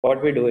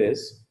what we do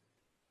is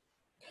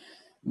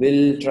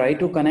we'll try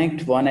to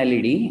connect one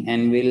LED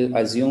and we'll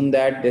assume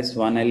that this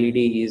one LED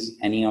is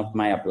any of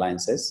my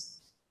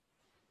appliances.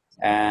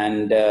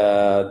 And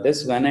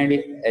this one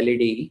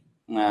LED,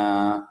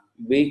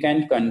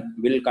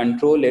 will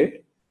control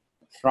it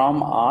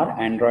from our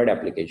Android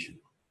application,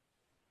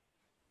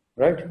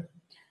 right?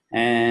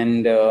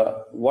 And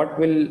what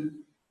will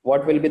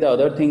be the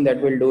other thing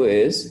that we'll do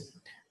is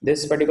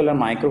this particular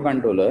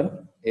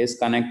microcontroller is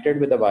connected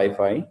with the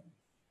Wi-Fi.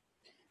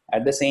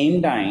 At the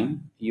same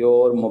time,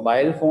 your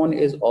mobile phone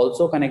is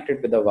also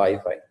connected with the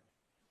Wi-Fi.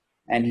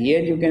 And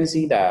here you can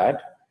see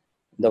that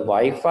the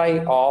Wi-Fi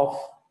of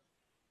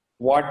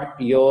what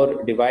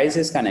your device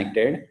is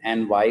connected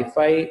and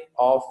Wi-Fi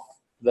of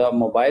the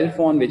mobile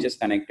phone which is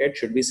connected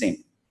should be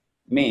same.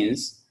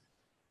 Means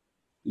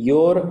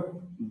your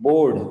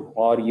board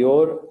or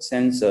your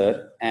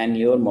sensor and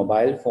your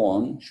mobile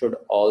phone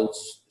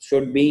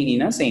should be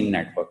in a same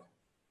network.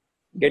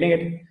 Getting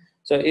it?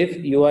 So if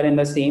you are in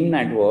the same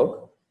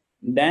network,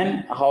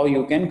 then how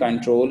you can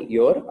control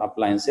your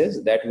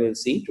appliances, that we'll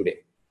see today.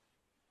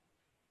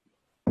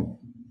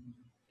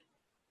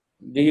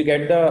 Do you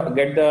get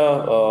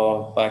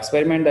the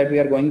experiment that we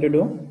are going to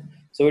do?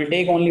 So we'll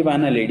take only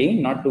one LED,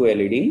 not two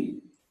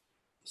LED.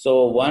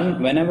 So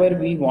whenever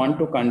we want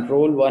to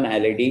control one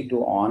LED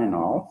to on and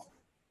off,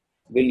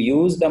 we'll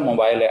use the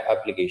mobile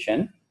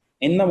application.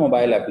 In the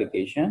mobile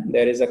application,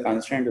 there is a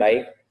constraint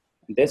like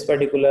this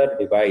particular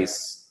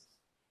device,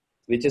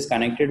 which is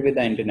connected with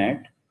the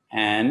internet,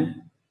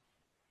 and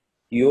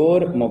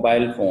your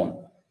mobile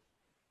phone,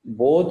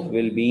 both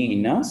will be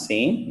in a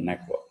same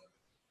network.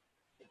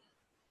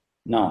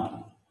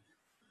 Now,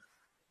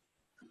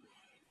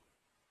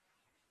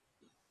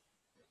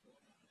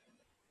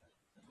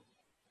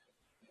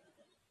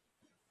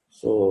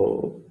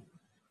 so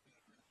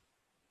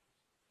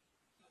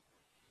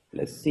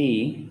let's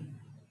see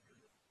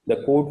the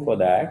code for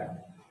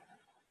that.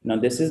 Now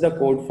this is the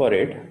code for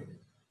it.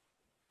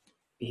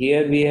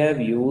 Here we have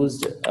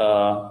used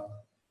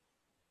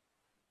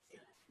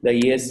the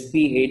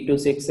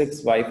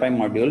ESP8266 Wi-Fi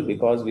module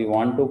because we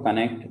want to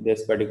connect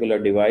this particular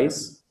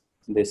device,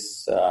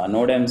 this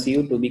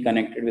NodeMCU, to be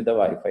connected with the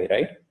Wi-Fi,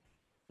 right?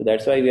 So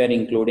that's why we are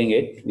including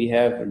it. We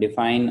have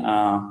defined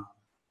a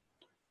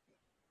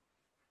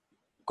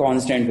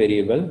constant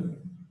variable,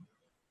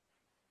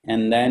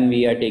 and then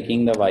we are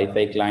taking the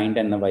Wi-Fi client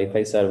and the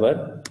Wi-Fi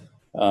server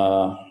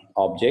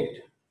object.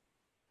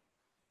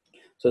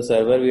 So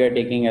server we are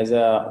taking as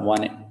a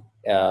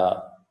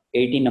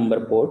 80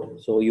 number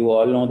port. So you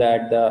all know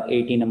that the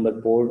 80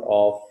 number port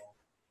of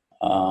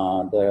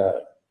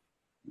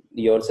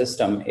your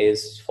system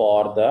is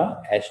for the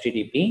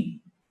HTTP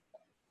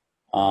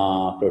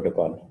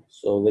protocol.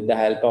 So with the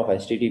help of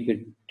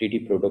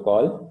HTTP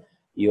protocol,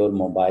 your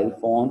mobile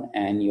phone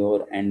and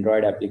your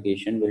Android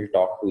application will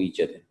talk to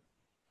each other.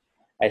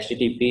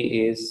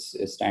 HTTP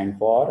stand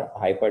for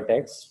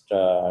Hypertext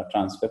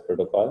Transfer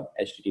Protocol,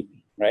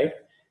 HTTP, right?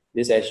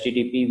 This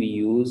HTTP we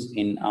use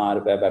in our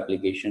web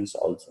applications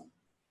also.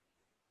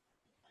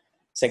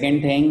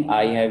 Second thing,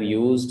 I have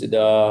used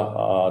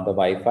the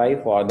Wi-Fi.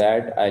 For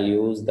that, I'll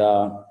use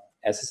the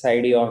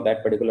SSID of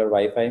that particular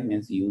Wi-Fi,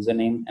 means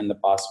username and the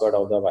password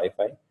of the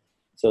Wi-Fi.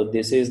 So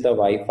this is the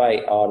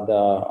Wi-Fi or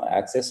the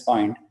access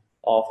point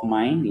of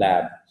my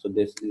lab. So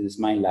this is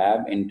my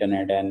lab,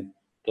 internet and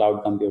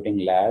cloud computing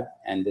lab,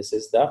 and this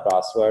is the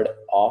password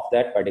of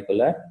that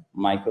particular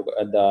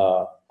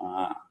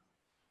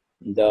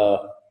the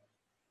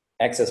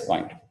access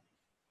point.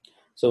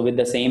 So with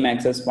the same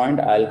access point,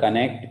 I'll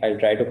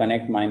try to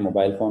connect my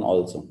mobile phone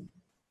also.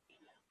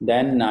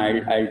 Then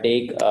I'll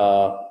take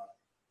a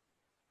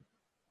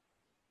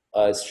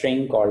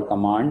string called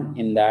command.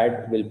 In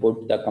that we'll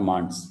put the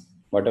commands,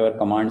 whatever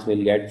commands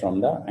we'll get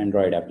from the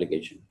Android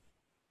application.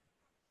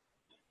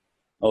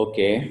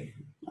 Okay,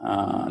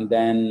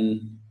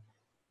 then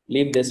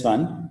leave this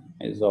one,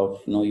 is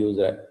of no use,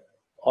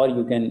 or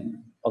you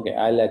can, okay,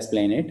 I'll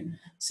explain it.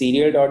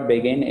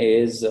 Serial.begin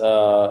is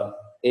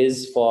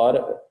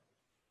for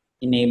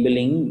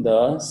enabling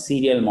the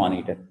serial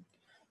monitor.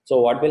 So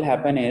what will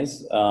happen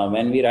is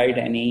when we write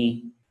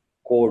any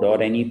code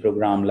or any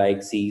program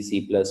like C,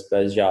 C++,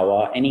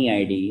 Java, any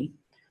IDE,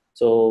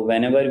 so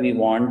whenever we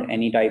want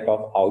any type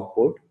of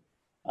output,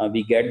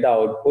 we get the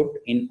output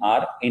in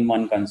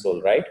one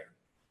console, right?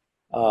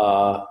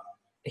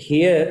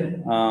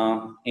 Here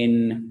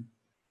in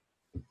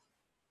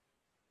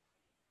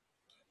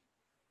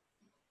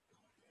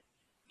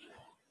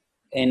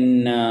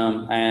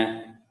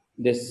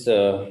this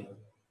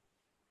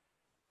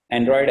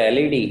Android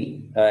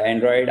LED,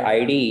 Android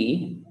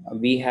IDE,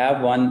 we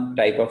have one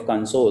type of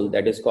console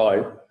that is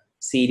called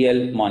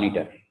serial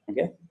monitor.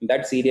 Okay,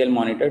 that serial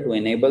monitor, to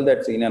enable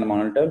that serial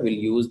monitor, we'll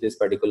use this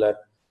particular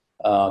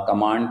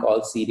command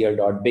called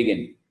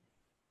serial.begin.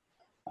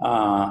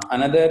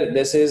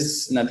 This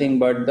is nothing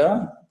but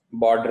the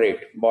baud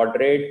rate,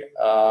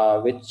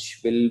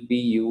 which will be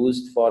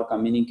used for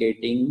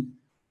communicating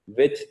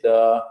with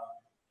the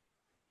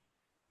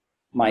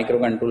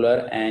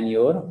microcontroller and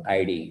your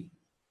IDE.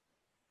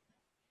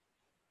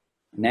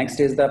 Next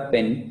is the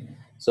pin.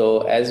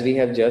 So as we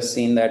have just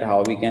seen that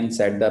how we can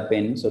set the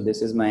pin. So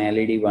this is my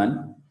LED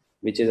one,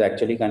 which is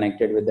actually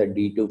connected with the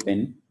D2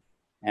 pin,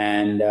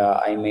 and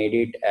I made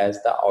it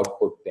as the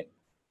output pin.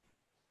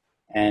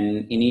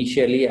 And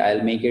initially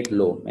I'll make it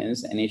low,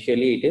 means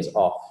initially it is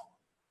off.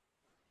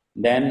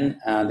 Then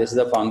this is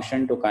the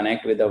function to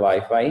connect with the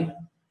Wi-Fi,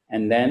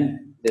 and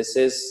then this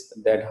is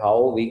that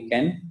how we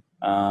can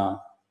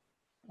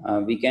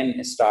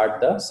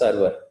start the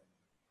server.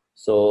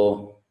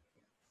 So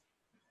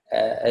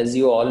as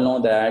you all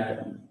know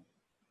that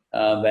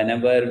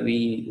whenever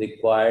we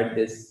required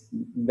this,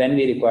 when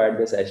we required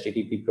this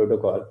HTTP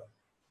protocol,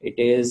 it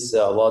is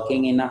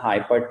working in a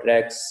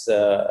hypertext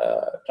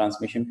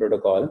transmission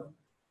protocol,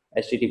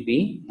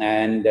 HTTP,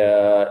 and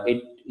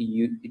it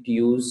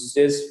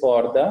uses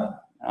for the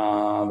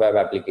web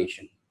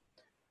application.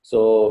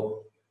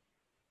 So,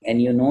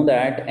 and you know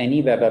that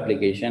any web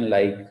application,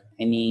 like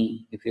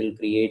any, if you'll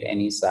create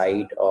any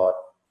site or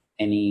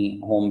any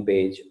home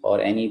page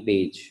or any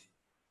page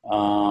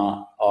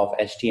of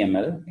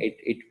HTML,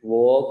 it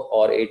work,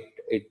 or it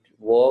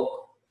work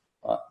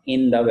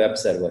in the web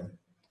server,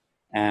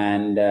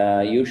 and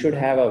you should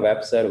have a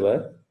web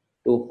server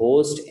to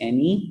host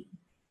any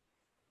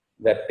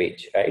web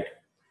page, right?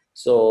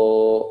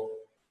 So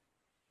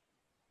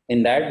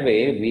in that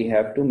way, we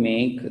have to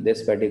make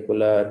this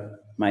particular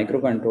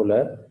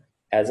microcontroller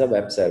as a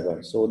web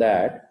server so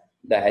that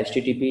the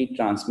HTTP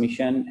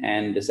transmission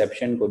and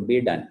reception could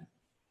be done.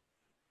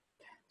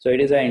 So it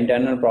is an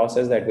internal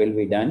process that will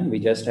be done. We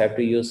just have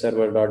to use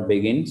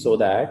server.begin so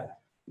that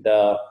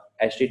the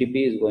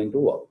HTTP is going to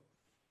work.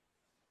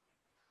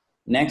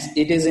 Next,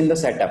 it is in the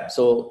setup.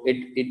 So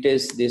it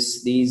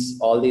is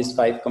all these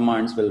 5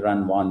 commands will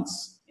run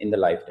once in the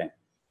lifetime.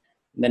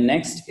 The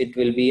next, it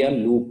will be a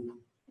loop.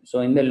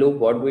 So in the loop,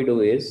 what we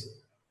do is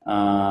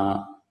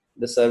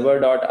the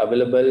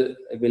server.available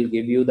will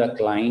give you the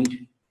client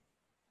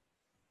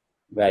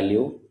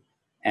value,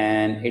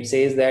 and it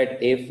says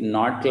that if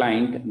not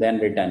client, then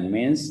return,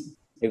 means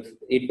if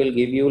it will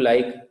give you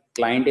like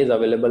client is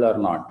available or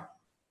not.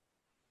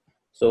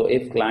 So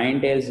if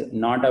client is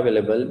not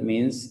available,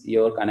 means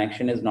your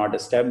connection is not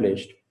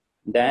established,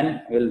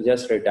 then we'll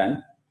just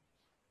return.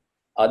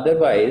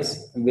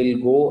 Otherwise we'll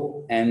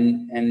go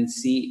and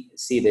see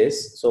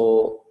this.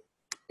 So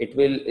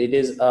it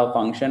is a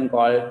function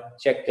called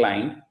check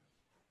client.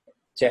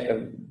 Check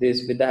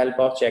this with the help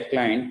of check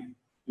client,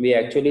 we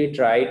actually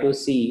try to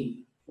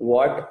see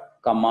what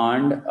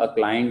command a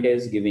client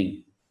is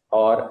giving,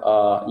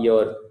 or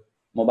your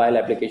mobile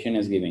application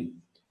is giving.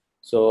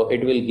 So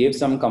it will give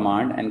some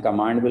command, and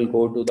command will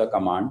go to the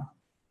command,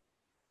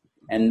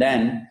 and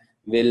then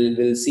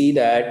we'll see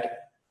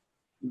that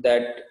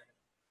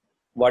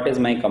what is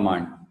my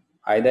command.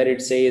 Either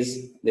it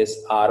says this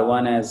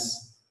R1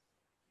 as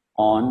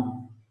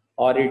on,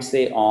 or it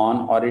say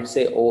on, or it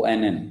say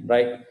ONN,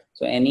 right?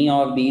 So any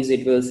of these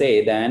it will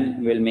say,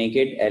 then we'll make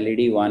it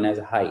LED1 as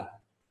high.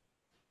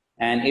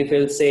 And if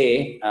it'll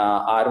say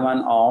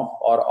R1 off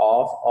or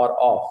off or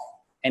off,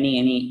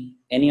 any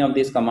of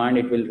these command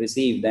it will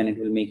receive, then it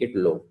will make it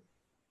low.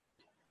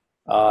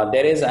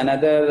 There is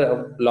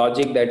another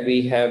logic that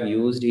we have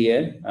used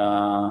here,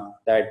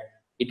 that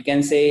it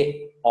can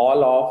say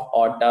all off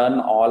or turn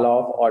all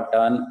off or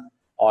turn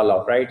all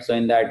off, right? So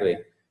in that way.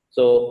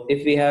 So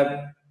if we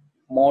have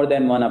more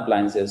than one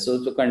appliances,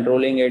 so to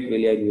controlling it,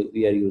 we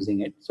are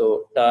using it.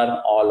 So turn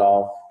all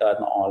off,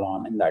 turn all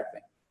on, in that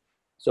way.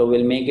 So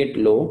we'll make it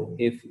low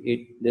if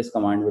this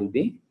command will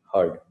be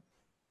heard.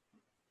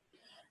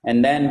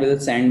 And then we'll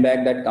send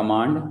back that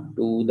command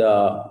to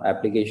the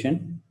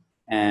application,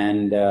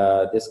 and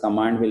this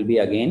command will be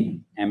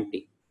again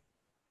empty.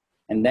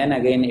 And then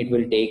again it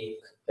will take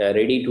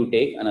ready to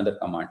take another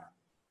command.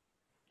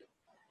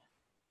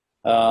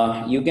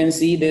 You can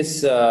see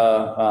this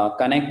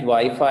connect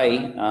Wi-Fi,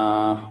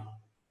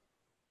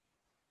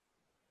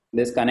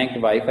 this connect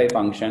Wi-Fi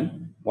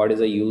function. What is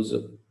the use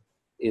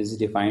is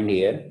defined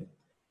here.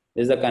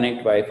 This is the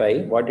connect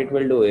Wi-Fi. What it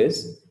will do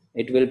is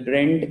it will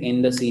print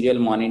in the serial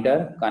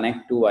monitor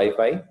connect to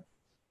Wi-Fi,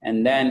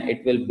 and then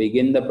it will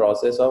begin the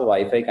process of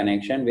Wi-Fi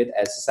connection with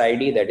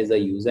SSID, that is the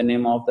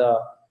username of the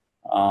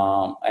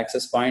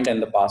access point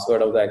and the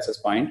password of the access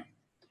point.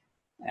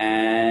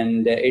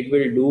 And it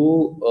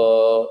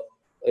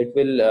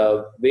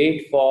will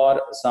wait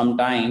for some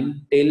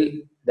time till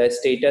the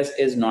status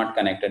is not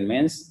connected,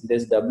 means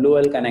this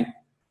WL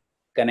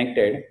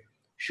connected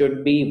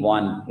should be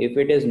 1. If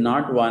it is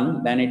not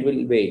 1, then it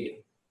will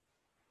wait.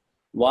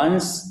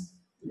 Once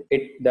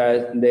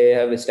they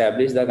have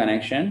established the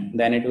connection,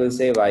 then it will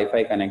say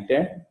Wi-Fi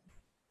connected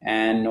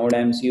and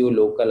NodeMCU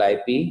local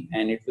IP,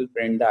 and it will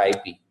print the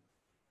IP.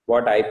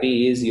 What IP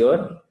is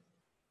your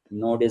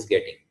node is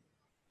getting.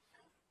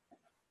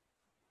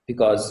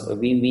 Because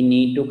we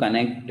need to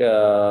connect,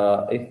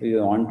 if we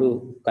want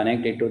to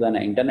connect it to the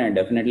internet,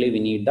 definitely we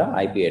need the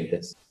IP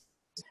address.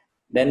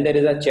 Then there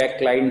is a check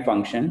client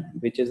function.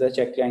 Which is the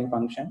check client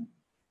function?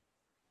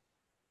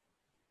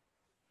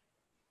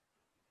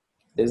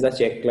 This is the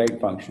check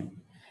client function.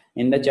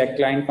 In the check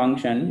client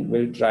function,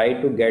 we'll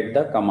try to get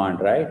the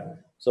command, right?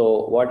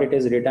 So what it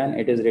is written?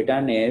 It is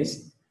written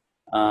is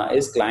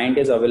client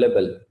is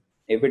available.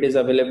 If it is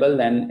available,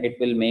 then it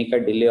will make a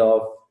delay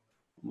of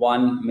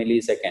 1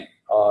 millisecond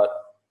or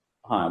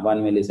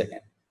 1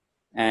 millisecond,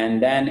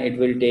 and then it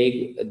will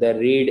take the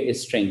read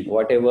string,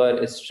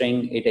 whatever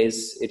string it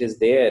is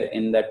there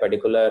in that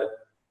particular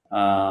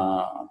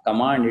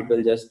command. It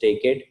will just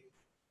take it,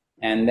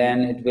 and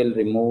then it will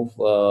remove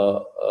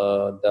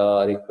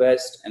the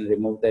request and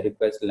remove the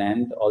request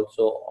length.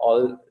 Also,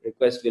 all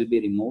requests will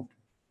be removed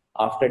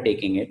after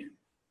taking it,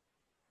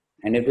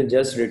 and it will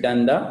just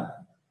return the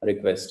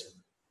request.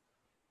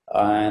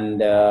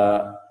 And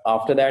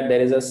after that,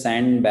 there is a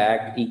send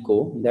back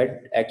echo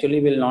that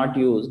actually will not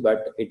use,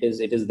 but it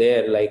is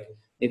there. Like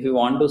if you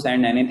want to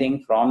send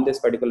anything from this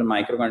particular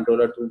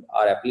microcontroller to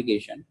our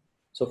application,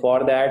 so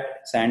for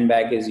that send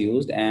back is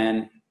used,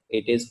 and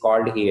it is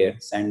called here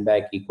send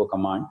back echo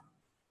command.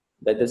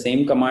 That the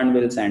same command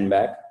will send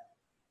back.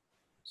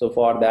 So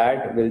for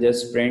that, we'll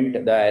just print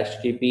the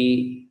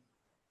HTTP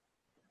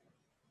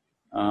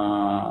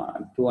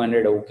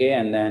 200 OK,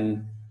 and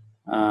then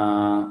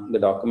the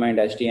document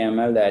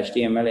HTML. The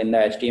HTML, in the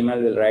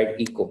HTML will write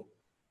echo.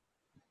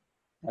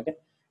 Okay,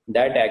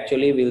 that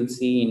actually we'll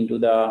see into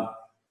the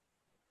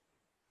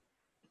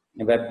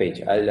web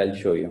page. I'll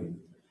show you.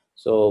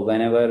 So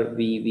whenever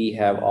we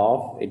have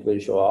off, it will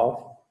show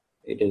off.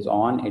 It is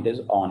on. It is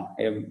on.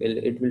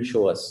 It will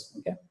show us.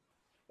 Okay.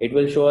 It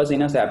will show us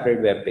in a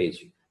separate web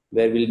page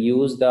where we'll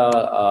use the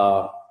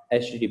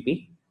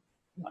HTTP.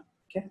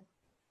 Okay.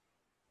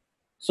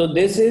 So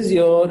this is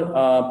your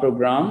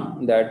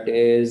program that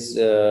is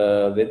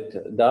with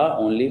the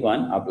only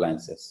one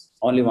appliances.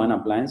 Only one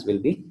appliance will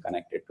be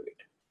connected to it.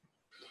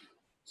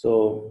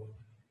 So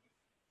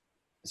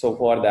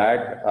for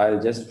that,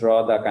 I'll just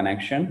draw the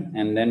connection,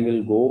 and then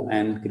we'll go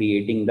and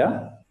creating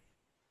the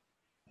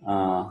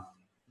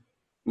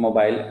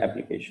mobile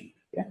application.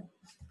 Okay.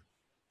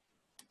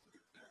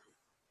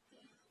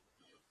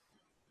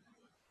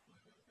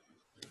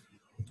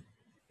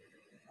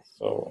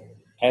 So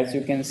as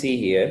you can see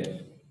here,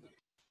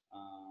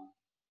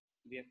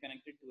 we have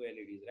connected two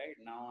LEDs, right?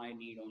 Now I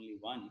need only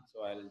one,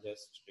 so I'll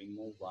just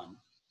remove one.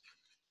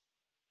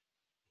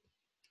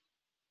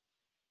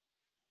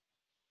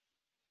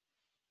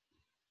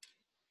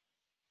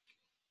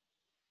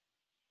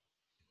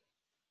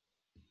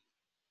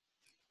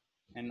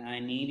 And I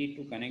need it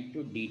to connect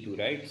to D2,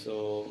 right?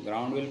 So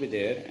ground will be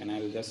there, and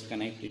I'll just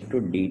connect it to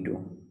D2.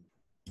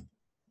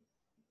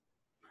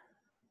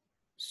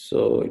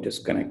 So it is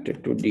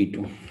connected to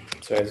D2.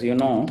 So as you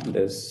know,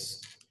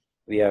 this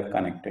we have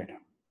connected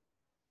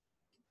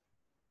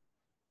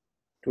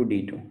to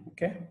D2.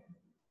 Okay,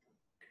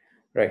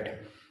 right.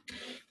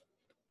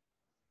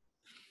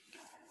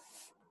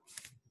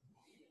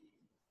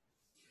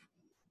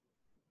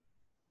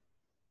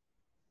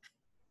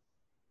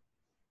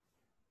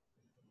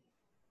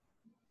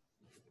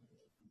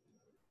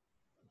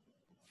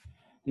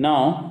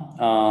 Now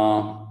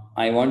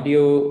I want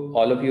you,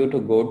 all of you, to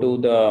go to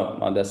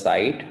the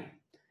site.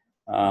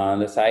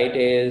 The site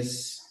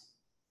is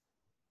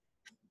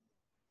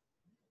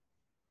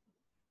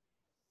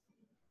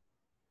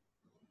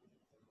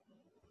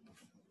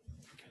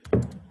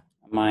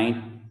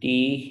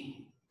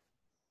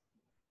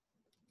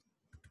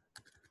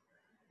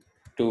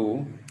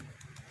MIT2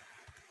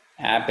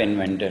 App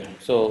Inventor.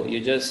 So you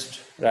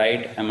just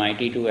write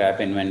MIT2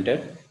 App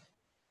Inventor.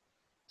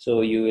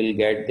 So you will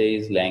get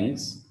these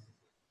links.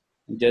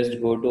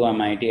 Just go to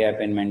MIT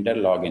App Inventor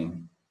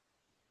login.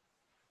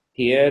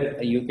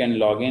 Here you can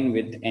log in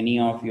with any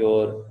of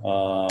your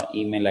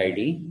email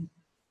ID,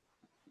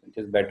 which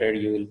is better.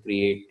 You will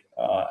create,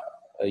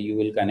 you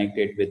will connect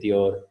it with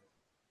your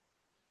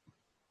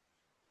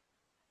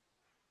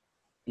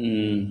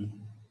Gmail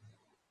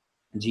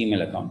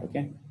account.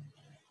 Okay.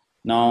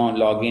 Now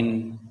log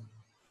in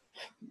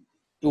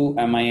to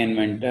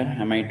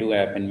MI2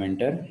 App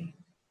Inventor,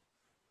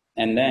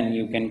 and then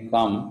you can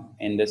come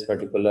in this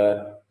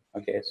particular.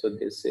 Okay, so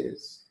this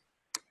is,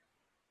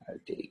 I'll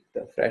take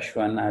the fresh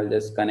one. I'll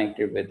just connect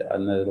it with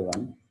another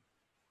one.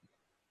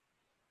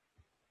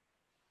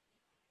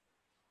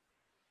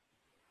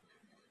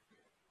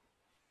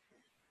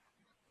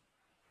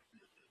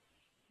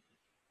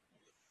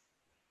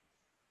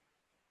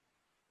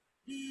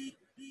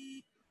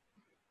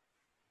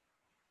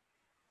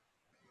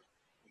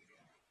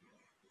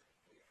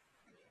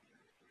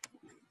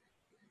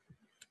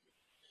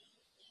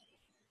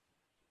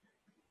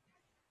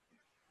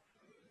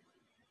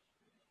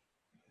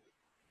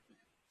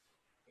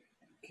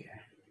 Okay.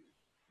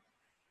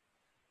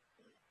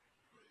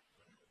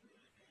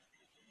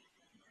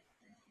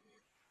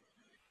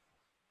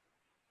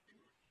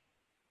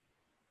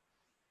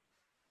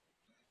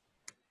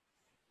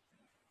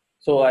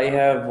 So I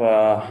have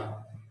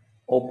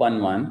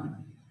opened one.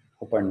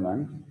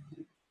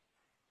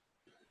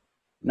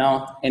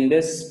 Now in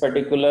this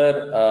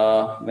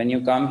particular, when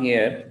you come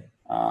here,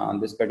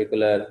 this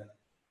particular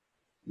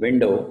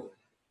window,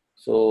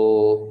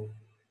 so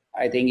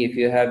I think if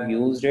you have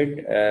used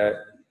it,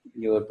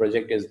 your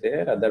project is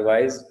there.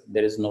 Otherwise,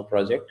 there is no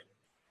project.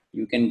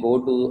 You can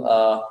go to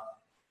a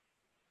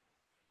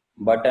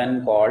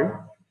button called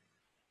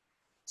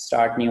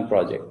Start New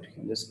Project.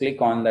 Just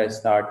click on the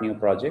Start New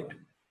Project.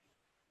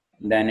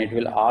 Then it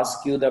will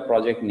ask you the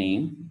project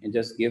name. You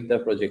just give the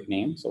project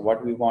name. So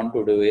what we want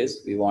to do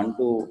is we want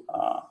to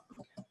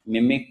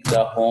mimic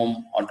the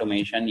home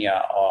automation,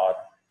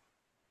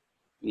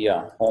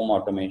 home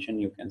automation,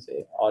 you can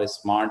say, or a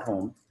smart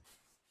home.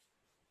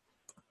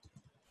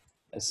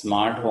 A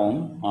smart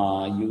home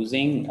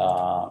using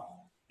the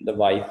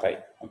Wi-Fi,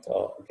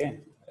 okay,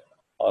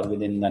 or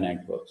within the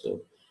network.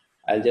 So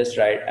I'll just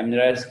write, I'm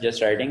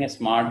just writing a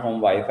smart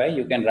home Wi-Fi.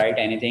 You can write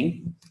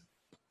anything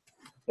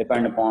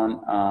depend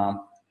upon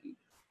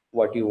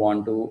what you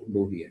want to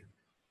do here.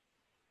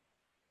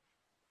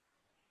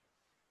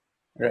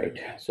 Right.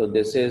 So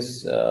this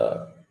is,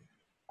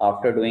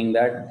 after doing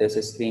that,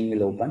 this screen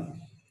will open.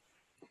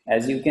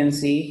 As you can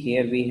see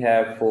here, we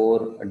have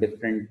 4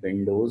 different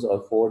windows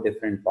or 4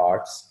 different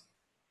parts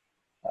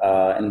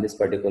in this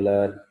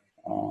particular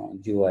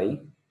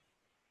GUI.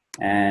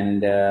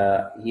 And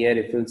here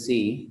if you'll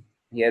see,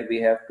 here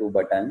we have 2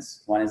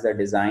 buttons. One is the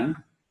design,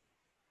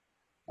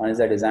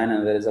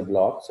 and there is a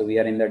block. So we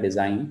are in the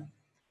design.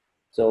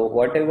 So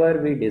whatever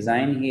we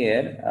design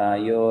here,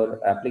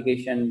 your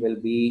application will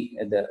be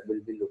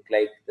look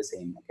like the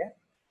same. Okay,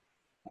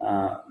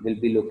 will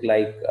be look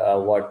like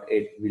what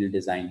it will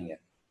design here.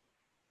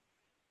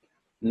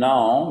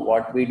 Now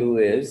what we do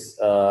is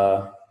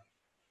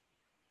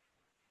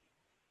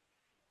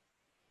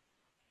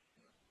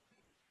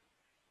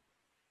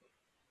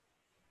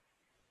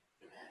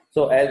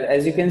so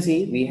as you can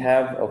see, we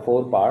have a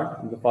 4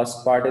 part. The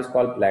first part is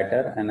called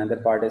platter, another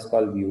part is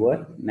called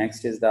viewer,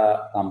 next is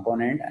the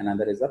component,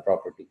 another is the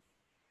property.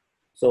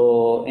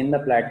 So in the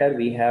platter,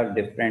 we have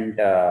different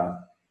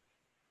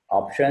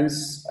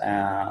options,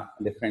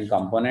 different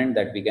component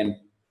that we can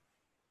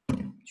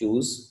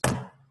choose.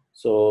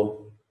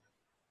 So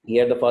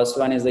here the first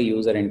one is the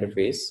user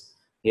interface.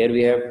 Here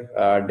we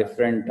have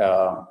different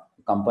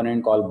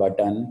component called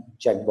button,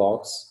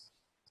 checkbox,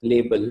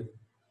 label,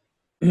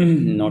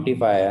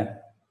 notifier,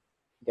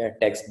 okay,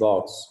 text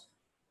box,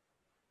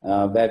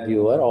 web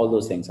viewer, all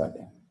those things are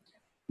there.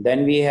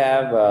 Then we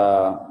have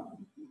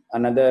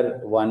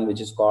another one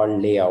which is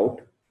called layout,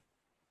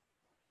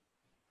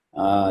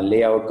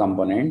 layout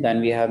component.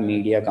 Then we have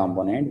media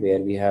component, where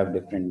we have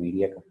different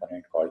media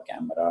component called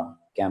camera,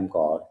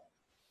 camcorder,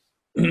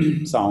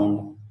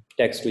 sound,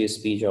 text to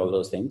speech, all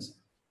those things.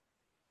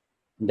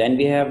 Then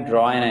we have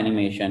draw and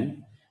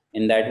animation.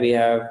 In that we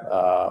have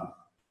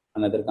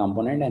another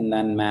component, and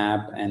then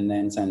map, and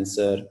then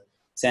sensor.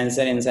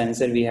 In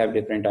sensor we have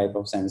different type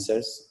of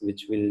sensors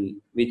which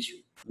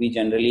we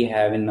generally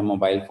have in the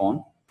mobile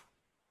phone.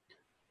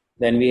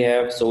 Then we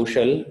have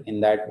social.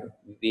 In that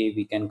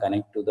we can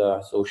connect to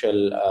the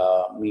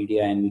social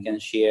media, and we can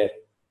share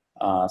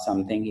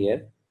something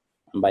here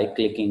by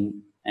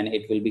clicking, and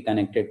it will be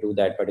connected to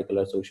that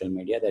particular social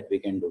media that we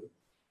can do.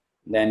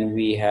 Then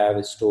we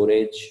have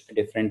storage,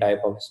 different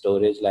type of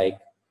storage like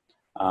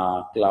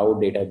cloud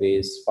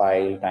database,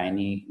 file,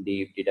 tiny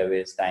deep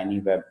database, tiny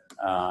web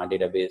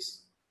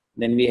database.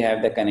 Then we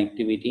have the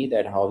connectivity,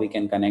 that how we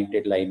can connect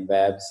it, like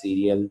web,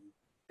 serial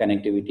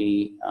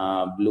connectivity,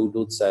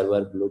 Bluetooth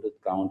server, Bluetooth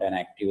count, and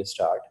active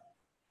start.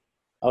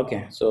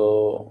 Okay,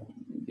 so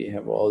we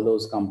have all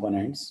those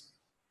components.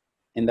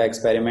 In the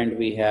experiment,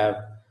 we have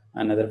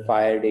another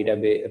fire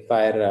database,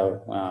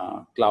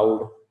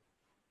 cloud,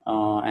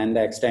 and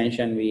the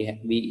extension.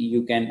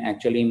 You can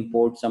actually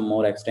import some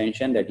more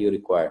extension that you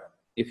require.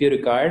 If you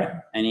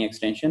require any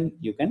extension,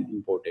 you can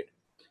import it.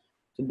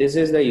 So this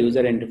is the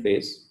user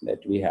interface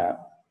that we have.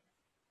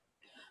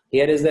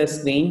 Here is the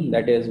screen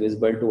that is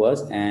visible to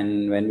us,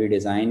 and when we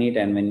design it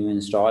and when you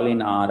install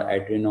in our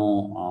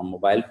Adreno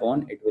mobile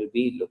phone, it will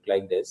be look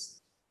like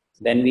this.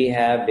 Then we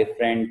have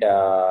different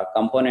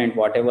component.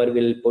 Whatever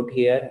we'll put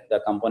here,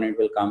 the component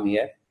will come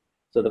here.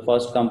 So the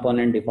first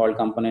component, default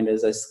component,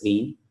 is a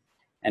screen.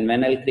 And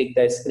when I'll click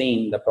the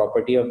screen, the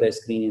property of the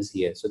screen is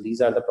here. So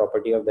these are the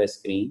property of the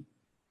screen,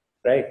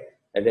 right?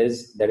 That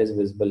is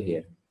visible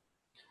here.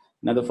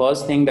 Now the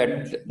first thing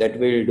that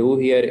we'll do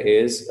here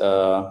is,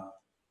 so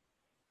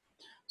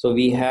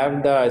we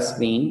have the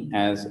screen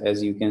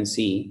as you can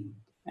see,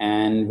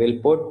 and we'll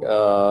put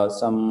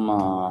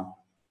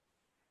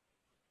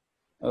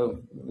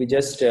we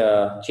just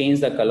change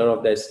the color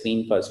of the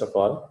screen first of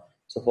all.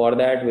 So for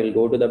that, we'll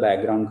go to the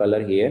background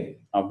color here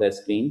of the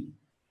screen.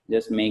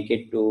 Just make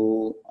it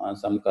to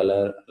some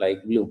color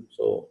like blue.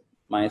 So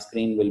my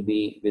screen will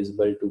be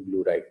visible to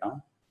blue right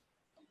now.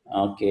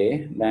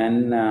 Okay,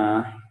 then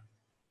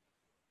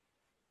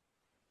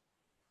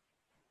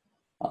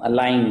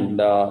align,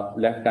 the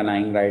left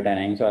align, right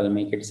align. So I'll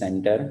make it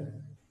center.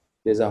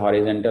 This is a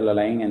horizontal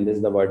align, and this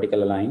is the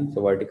vertical align.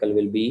 So vertical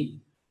will be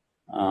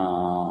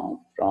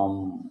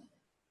from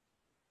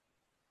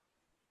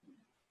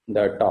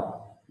the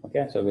top.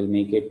 Okay, so we'll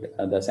make it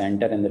the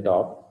center and the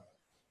top.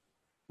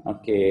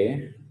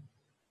 Okay.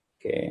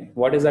 Okay,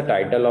 what is the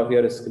title of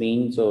your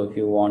screen? So if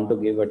you want to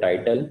give a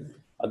title,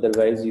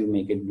 Otherwise you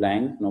make it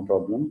blank, no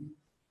problem.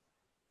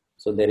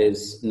 So there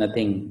is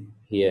nothing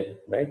here,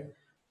 right?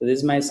 So this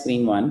is my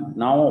screen one.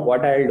 Now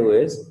what I'll do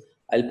is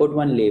I'll put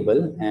one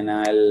label and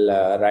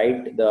I'll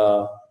write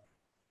the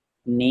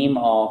name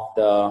of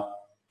the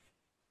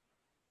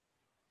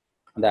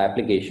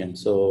application.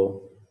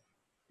 So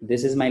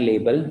this is my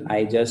label.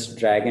 I just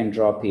drag and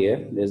drop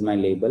here. There's my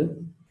label.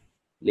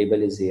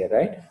 Label is here,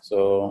 right?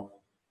 So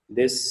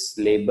this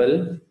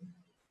label,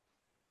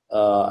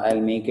 I'll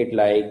make it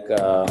like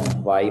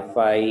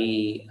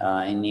Wi-Fi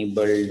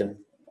enabled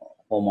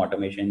home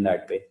automation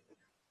that way.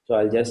 So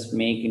I'll just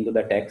make into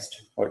the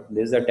text, or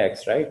this is the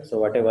text, right? So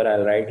whatever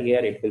I'll write here,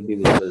 it will be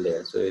visible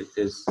there. So it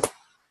is,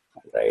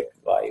 right,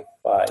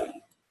 Wi-Fi.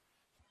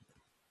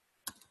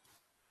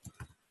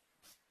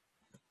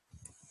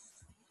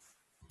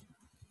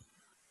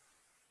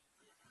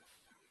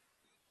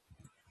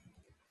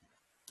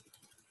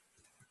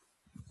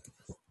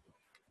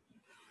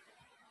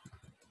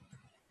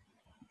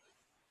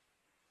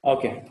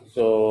 Okay,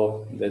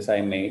 so this I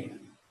made.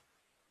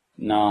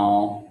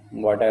 Now,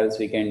 what else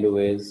we can do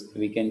is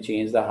we can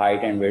change the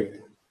height and width.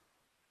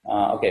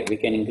 Okay, we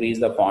can increase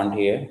the font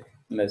here.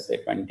 Let's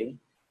say 20.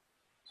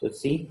 So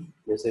see,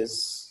 this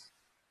is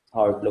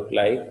how it look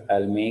like.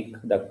 I'll make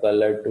the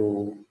color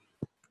to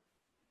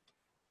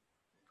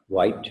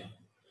white.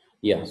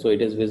 Yeah, so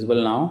it is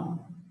visible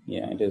now.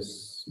 Yeah, it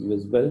is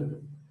visible.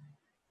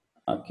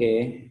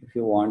 Okay, if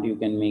you want, you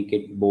can make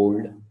it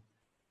bold.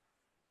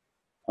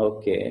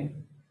 Okay,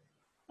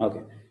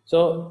 okay.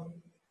 So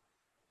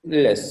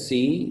let's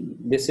see.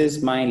 This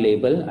is my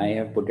label. I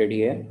have put it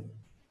here.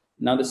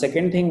 Now the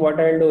second thing what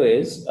I'll do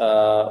is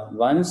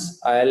once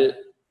I'll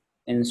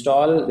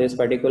install this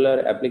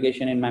particular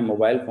application in my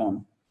mobile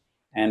phone,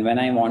 and when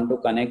I want to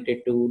connect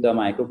it to the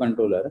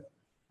microcontroller,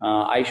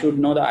 I should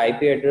know the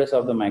IP address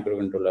of the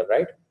microcontroller,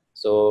 right?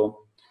 So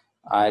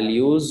I'll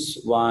use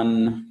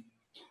one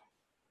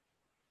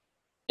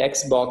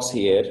text box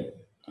here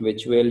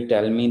which will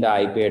tell me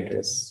the IP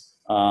address,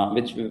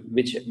 which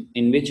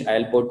in which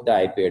I'll put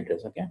the IP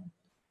address. Okay.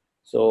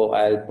 So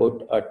I'll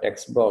put a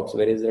text box.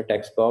 Where is the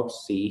text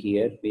box? See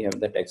here, we have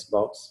the text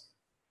box.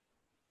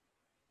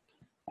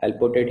 I'll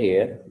put it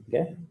here,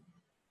 okay?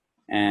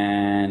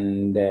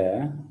 And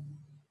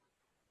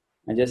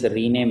I just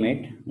rename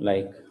it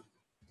like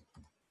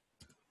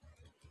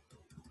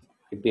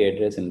IP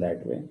address in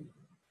that way.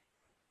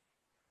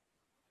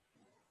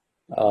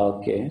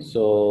 Okay,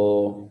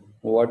 so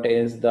what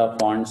is the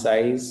font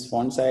size?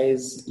 Font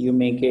size, you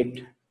make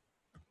it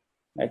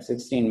at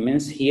 16,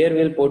 means here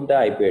we'll put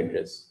the IP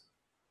address.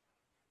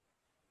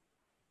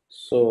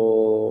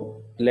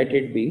 So let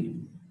it be,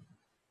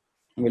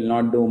 will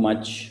not do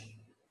much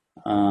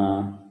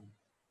uh,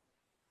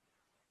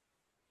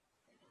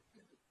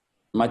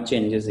 much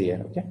changes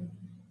here, okay?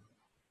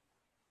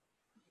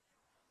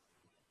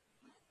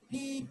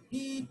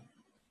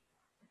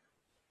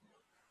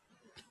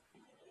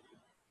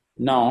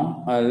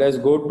 Now let's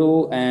go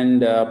to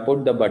and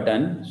put the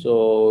button.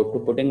 So to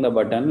putting the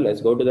button, let's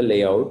go to the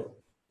layout.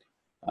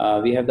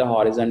 We have the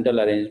horizontal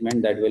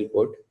arrangement that we'll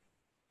put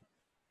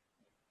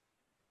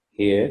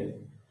here,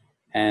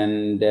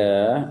 and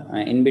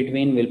in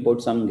between we'll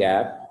put some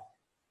gap.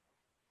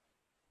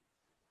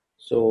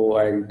 So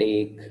I'll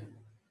take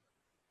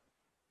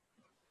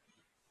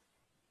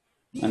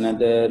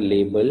another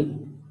label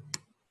and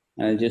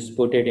I'll just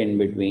put it in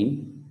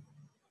between.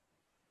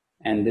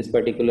 And this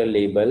particular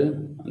label,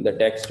 the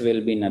text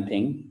will be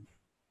nothing.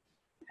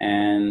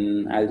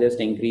 And I'll just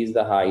increase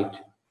the height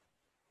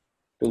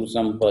to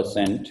some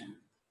percent,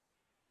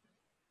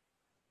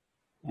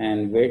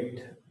 and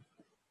width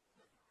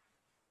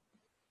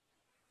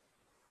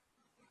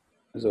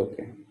is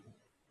okay.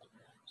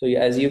 So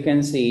as you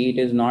can see, it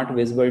is not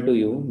visible to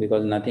you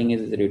because nothing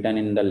is written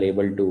in the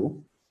label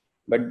 2,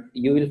 but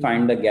you will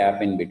find the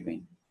gap in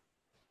between.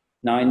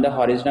 Now in the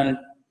horizontal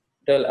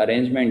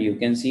arrangement, you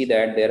can see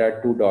that there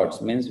are two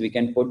dots, means we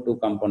can put two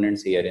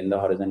components here in the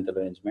horizontal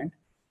arrangement.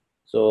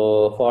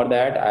 So for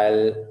that,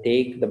 I'll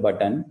take the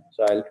button.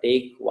 So I'll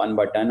take one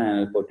button and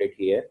I'll put it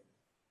here.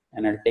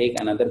 And I'll take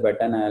another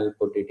button and I'll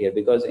put it here,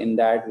 because in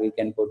that we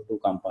can put two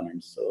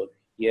components. So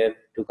here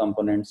two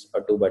components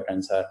or two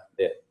buttons are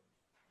there.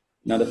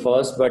 Now the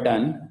first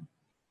button,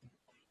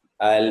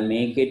 I'll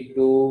make it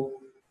to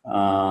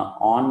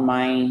on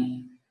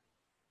my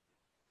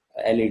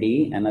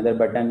LED. Another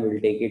button will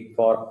take it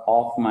for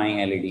off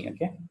my LED.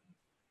 Okay.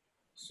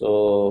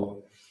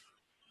 So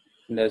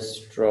let's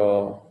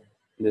draw.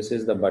 This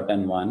is the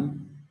button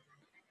one.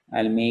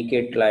 I'll make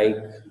it like,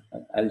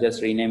 I'll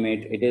just rename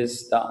it. It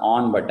is the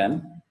on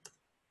button.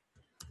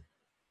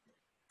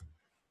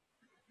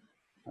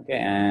 Okay.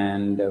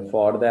 And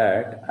for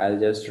that, I'll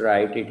just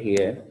write it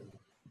here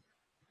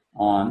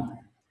on.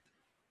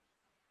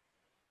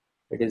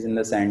 It is in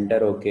the center,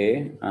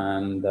 okay,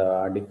 and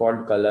the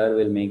default color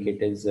will make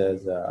it as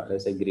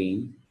let's say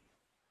green.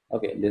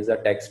 Okay, this is a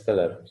text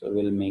color, so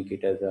we'll make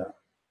it as a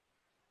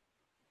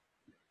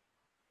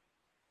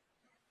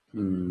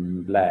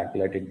black.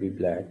 Let it be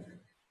black.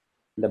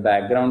 The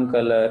background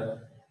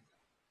color,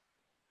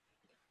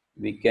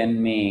 we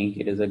can make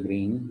it as a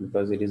green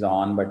because it is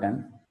on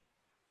button,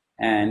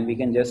 and we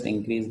can just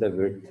increase the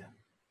width.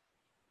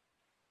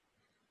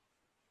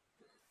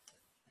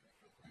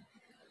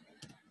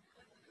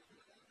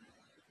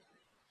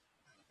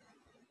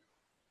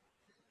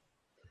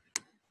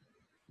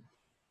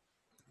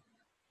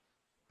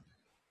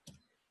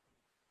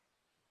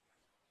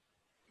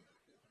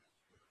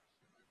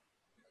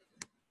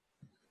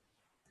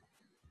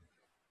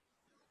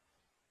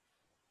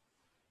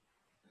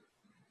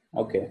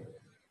 Okay,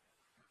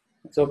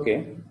 it's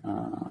okay.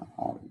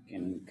 Or we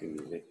can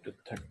increase it to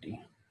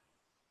 30.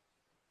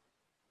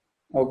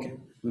 Okay,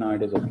 now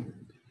it is okay.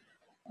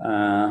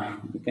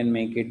 You can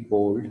make it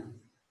bold,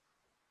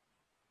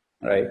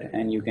 right?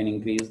 And you can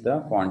increase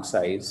the font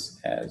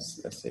size as,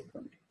 let's say,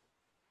 20.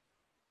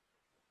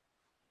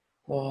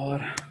 Or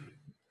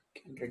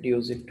can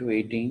reduce it to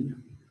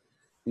 18.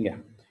 Yeah.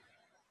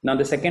 Now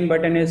the second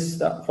button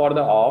is for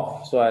the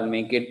off. So I'll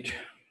make it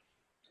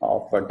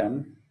off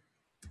button.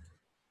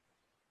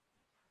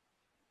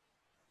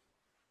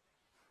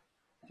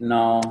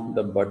 Now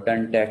the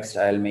button text,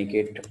 I'll make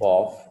it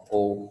off.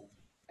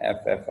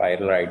 OFF,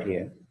 I'll write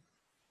here.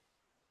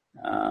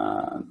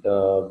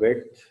 The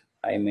width,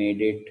 I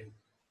made it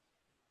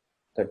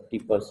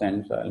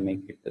 30%. So I'll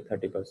make it the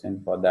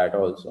 30% for that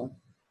also.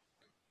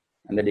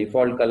 And the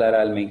default color,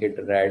 I'll make it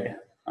red.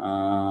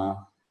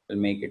 I'll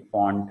make it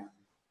font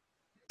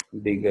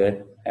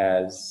bigger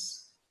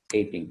as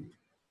 18.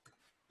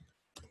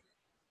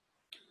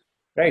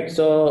 Right,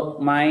 so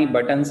my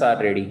buttons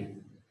are ready.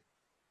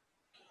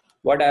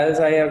 What else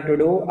I have to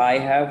do? I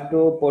have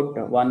to put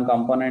one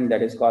component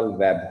that is called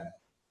web.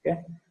 Okay,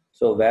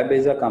 so web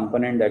is a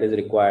component that is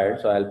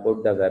required. So I'll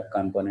put the web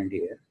component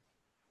here.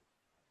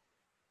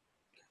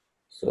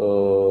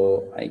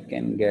 So I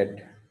can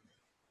get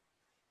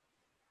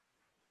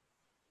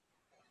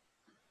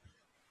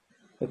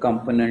the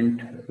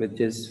component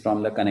which is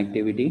from the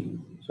connectivity.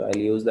 So I'll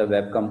use the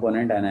web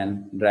component and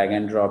then drag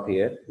and drop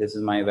here. This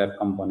is my web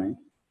component.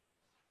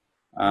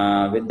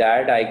 With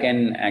that, I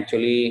can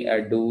actually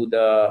do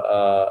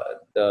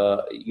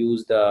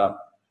use the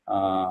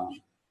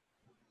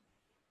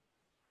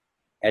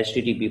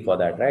HTTP for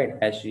that, right?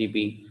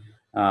 HTTP,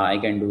 I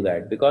can do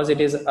that because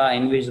it is an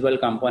invisible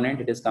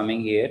component. It is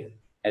coming here,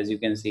 as you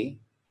can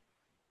see.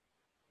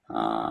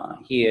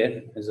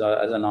 Here is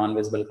as a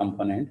non-visible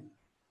component,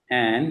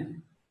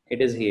 and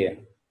it is here.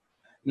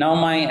 Now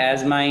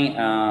as my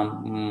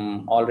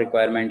all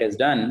requirement is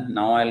done,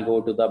 now I'll go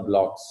to the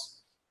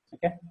blocks.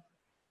 Okay.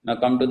 Now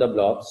come to the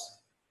blocks.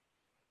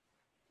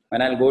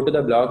 When I'll go to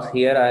the blocks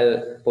here,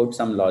 I'll put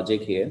some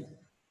logic here,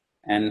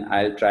 and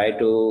I'll try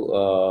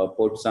to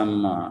put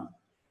some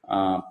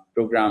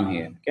program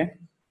here. Okay.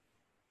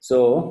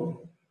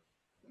 So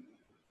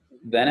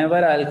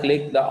whenever I'll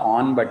click the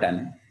on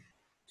button,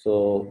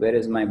 so where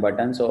is my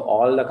button? So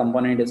all the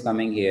component is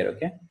coming here.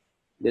 Okay.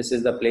 This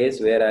is the place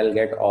where I'll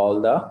get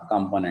all the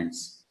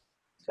components.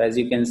 So as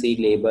you can see,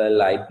 label,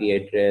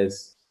 IP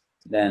address,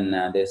 then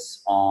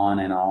this on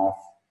and off,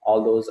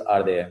 all those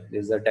are there.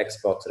 This is the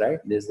text box, right?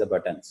 This is the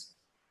buttons.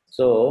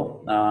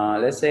 So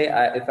let's say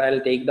if I'll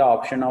take the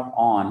option of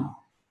on,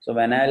 so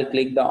when I'll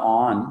click the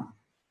on,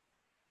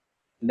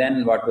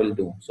 then what will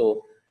do?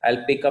 So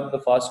I'll pick up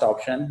the first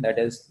option, that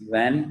is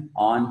when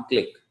on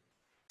click.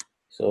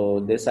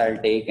 So this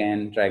I'll take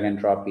and drag and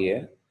drop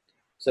here.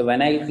 So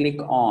when I click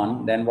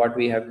on, then what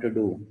we have to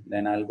do?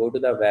 Then I'll go to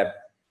the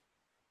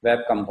web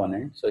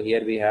component. So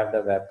here we have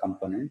the web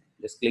component.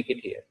 Just click it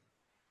here.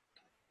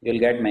 You'll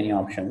get many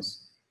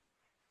options.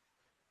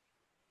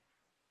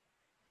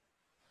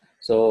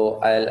 So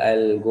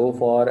I'll go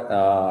for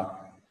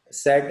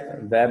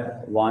set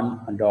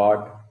web1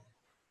 dot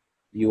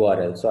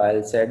URL. So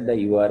I'll set the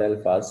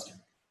URL first.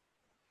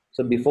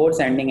 So before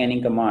sending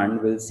any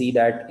command, we'll see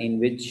that in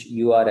which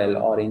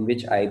URL or in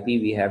which IP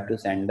we have to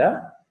send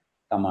the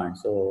command.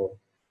 So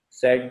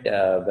set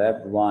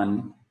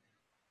web1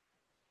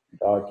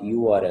 dot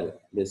URL.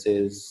 This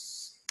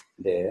is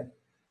there,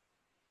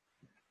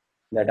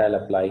 that I'll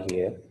apply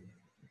here.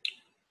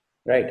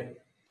 Right.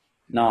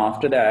 Now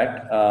after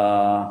that,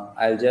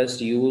 I'll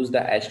just use the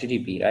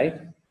HTTP,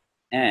 right?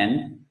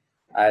 And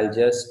I'll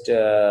just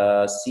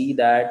see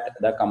that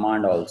the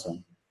command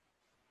also.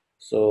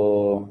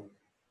 So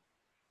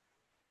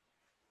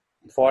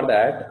for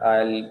that,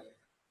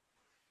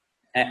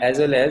 as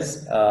well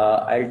as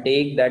I'll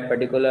take that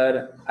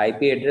particular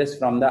IP address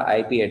from the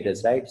IP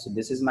address, right? So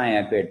this is my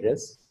IP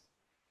address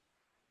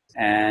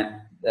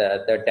and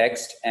the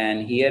text,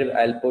 and here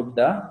I'll put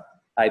the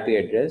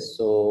IP address.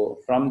 So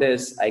from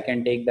this, I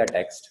can take the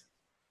text.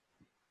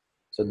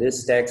 So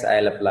this text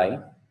I'll apply.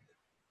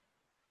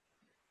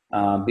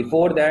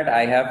 Before that,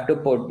 I have to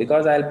put,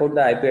 because I'll put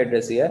the IP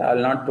address here, I'll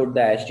not put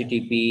the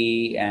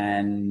HTTP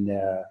and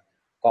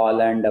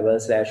colon, double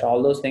slash,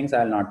 all those things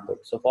I'll not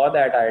put. So for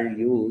that, I'll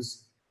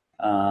use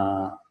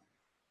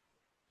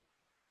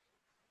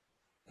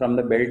from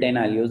the built-in,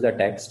 I'll use the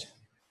text,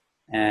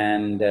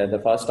 and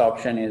the first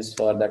option is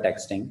for the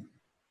texting.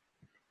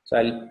 So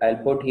I'll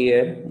put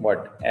here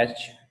what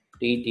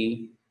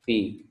HTTP,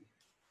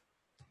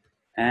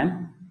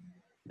 and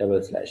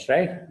double slash,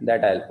 right?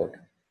 That I'll put.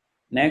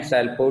 Next,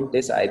 I'll put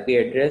this IP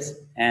address,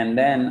 and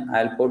then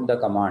I'll put the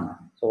command.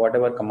 So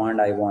whatever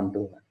command I want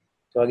to.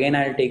 So again,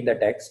 I'll take the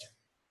text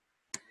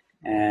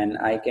and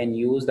I can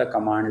use the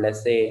command.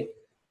 Let's say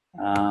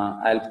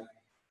I'll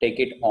take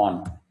it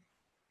on,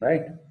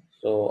 right?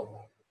 So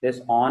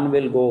this on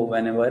will go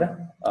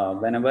whenever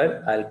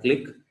I'll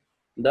click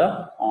the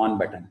on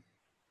button.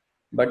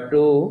 But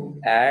to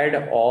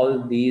add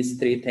all these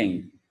three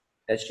things,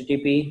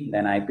 HTTP,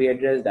 then IP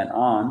address, then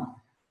on,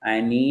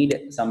 I need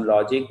some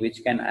logic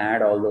which can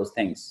add all those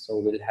things. So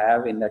we'll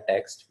have in the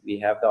text, we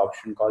have the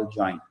option called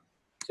join.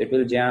 So it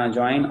will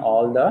join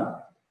all the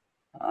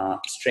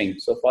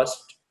strings. So first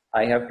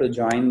I have to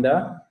join the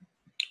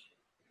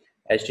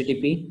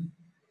HTTP,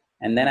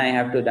 and then I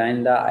have to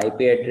join the IP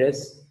address,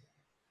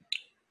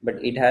 but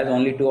it has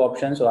only two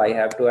options, so I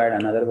have to add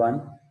another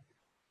one.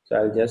 So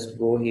I'll just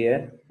go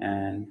here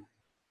and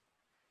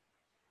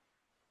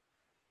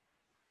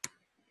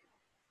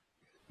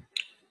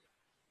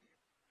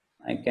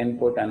I can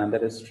put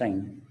another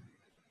string.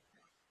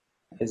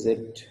 Is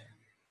it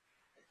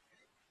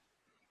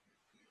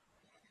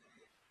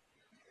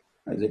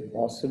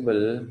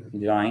possible?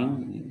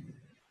 Join.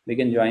 We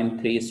can join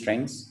three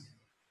strings.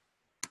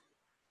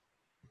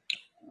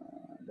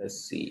 Let's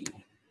see.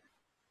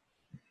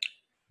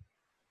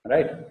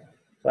 Right.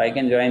 So I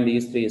can join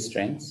these three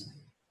strings.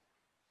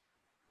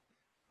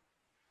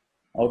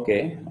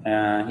 Okay.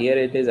 Here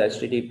it is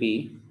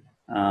HTTP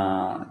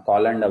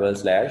colon double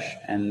slash,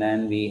 and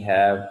then we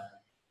have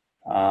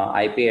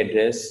IP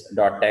address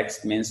dot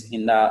text, means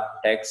in the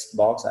text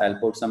box I'll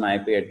put some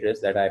IP address.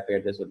 That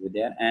IP address will be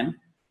there, and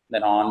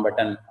then on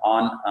button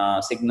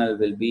on signal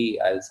will be,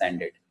 I'll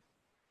send it.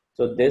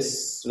 So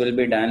this will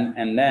be done,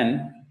 and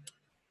then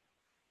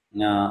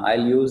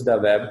I'll use the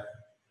web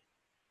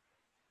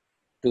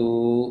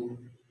to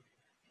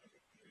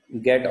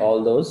get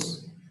all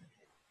those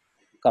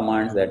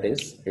commands that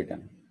is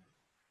written.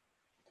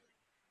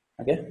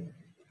 Okay,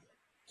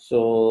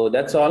 so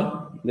that's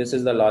all. This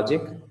is the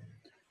logic.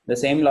 The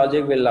same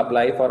logic will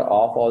apply for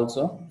off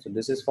also. So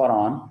this is for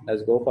on.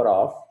 Let's go for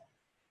off.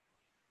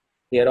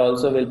 Here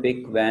also we'll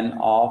pick when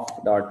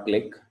off dot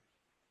click,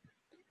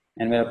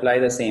 and we'll apply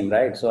the same,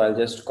 right? So I'll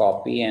just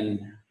copy and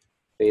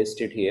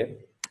paste it here.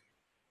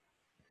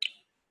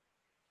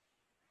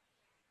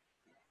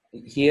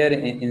 Here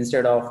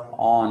instead of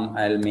on,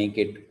 I'll make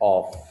it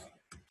off,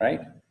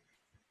 right?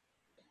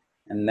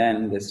 And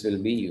then this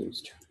will be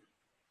used.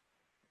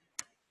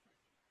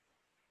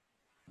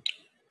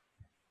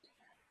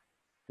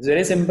 It's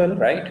very simple,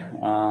 right?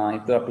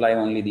 If you apply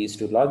only these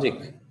two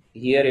logic,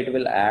 here it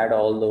will add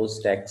all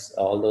those texts,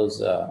 all those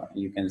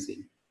you can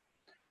see,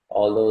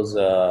 all those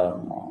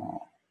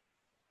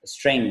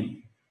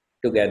string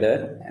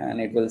together,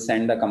 and it will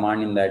send the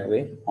command in that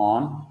way.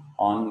 On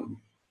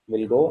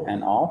will go,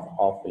 and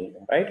off will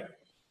go, right?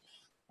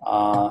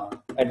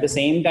 At the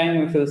same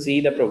time, if you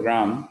see the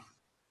program,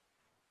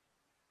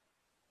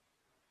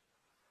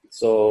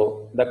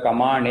 so the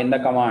command, in the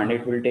command,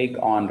 it will take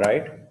on,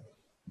 right?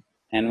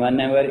 And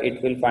whenever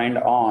it will find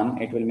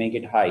on, it will make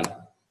it high.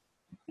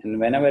 And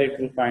whenever it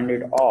will find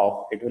it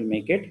off, it will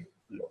make it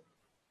low.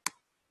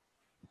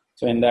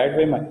 So in that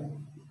way,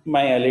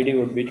 my LED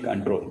would be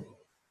controlled.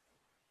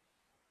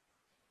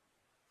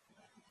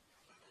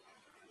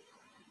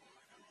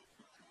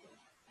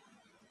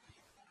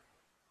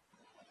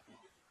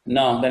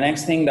 Now, the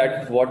next thing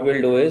that what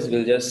we'll do is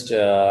we'll just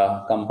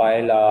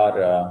compile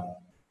our,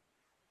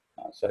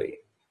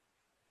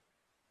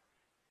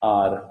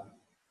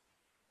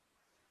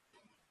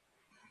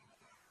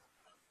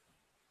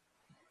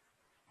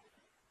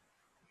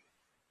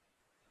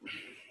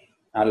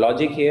 our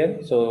logic here.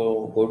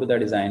 So go to the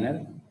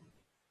designer,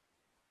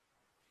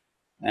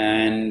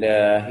 and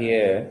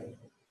here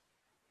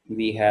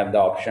we have the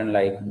option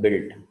like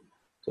build.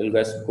 So we'll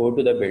just go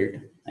to the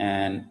build,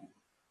 and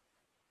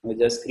we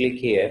just click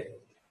here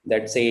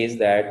that says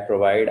that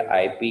provide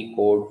IP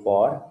code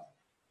for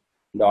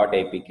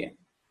 .apk.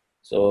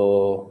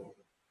 So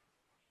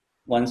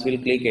once we'll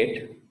click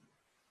it,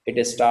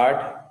 it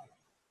start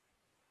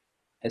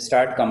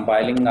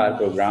compiling our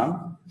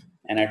program,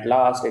 and at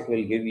last it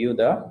will give you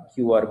the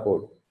QR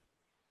code.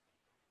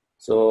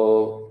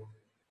 So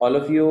all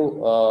of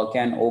you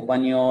can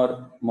open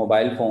your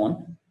mobile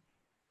phone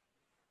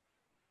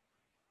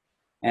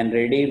and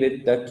ready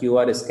with the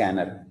QR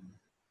scanner.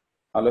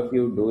 All of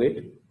you do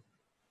it,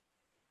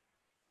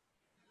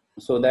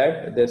 so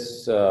that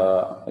this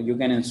you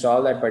can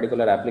install that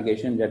particular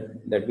application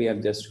that we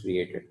have just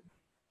created.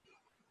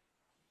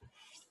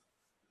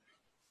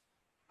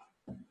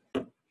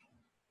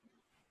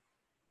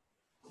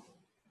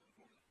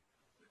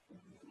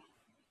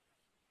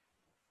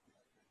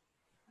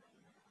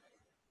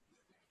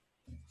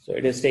 So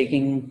it is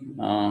taking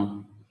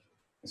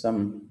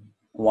some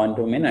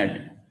 1-2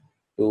 minutes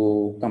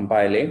to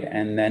compile it,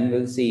 and then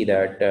we'll see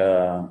that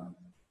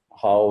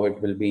how it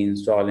will be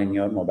installed in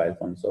your mobile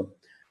phone. So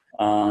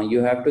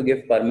you have to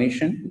give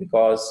permission,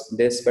 because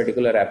this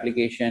particular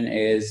application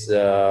is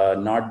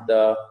not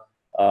the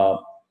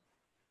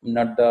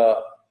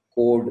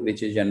code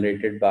which is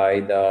generated by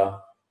the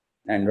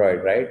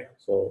Android, right?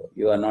 So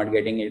you are not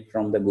getting it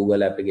from the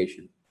Google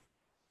application.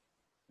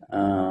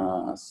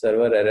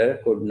 Server error,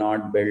 could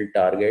not build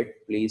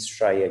target. Please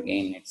try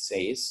again, it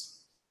says.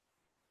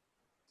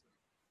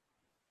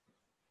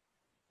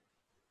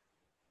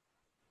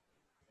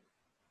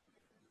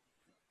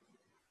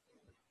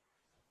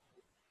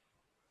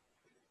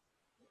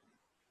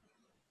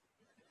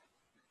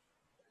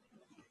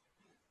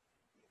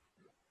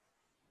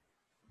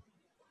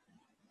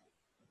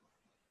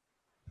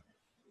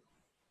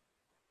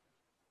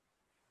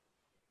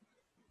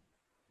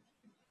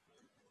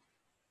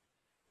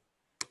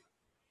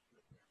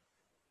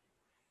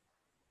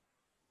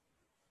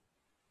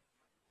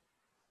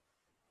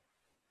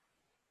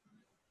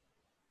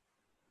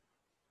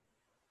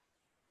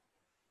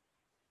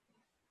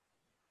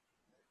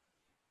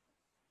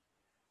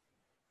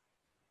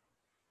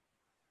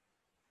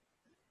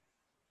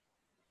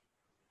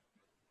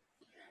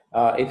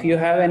 If you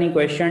have any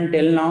question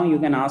till now, you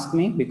can ask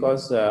me,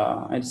 because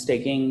it's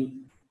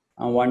taking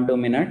 1-2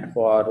 minutes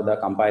for the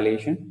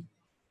compilation.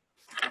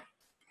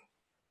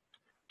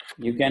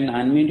 You can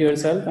unmute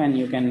yourself and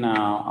you can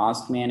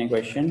ask me any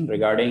question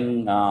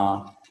regarding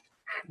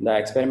the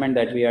experiment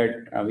that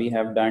we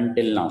have done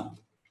till now.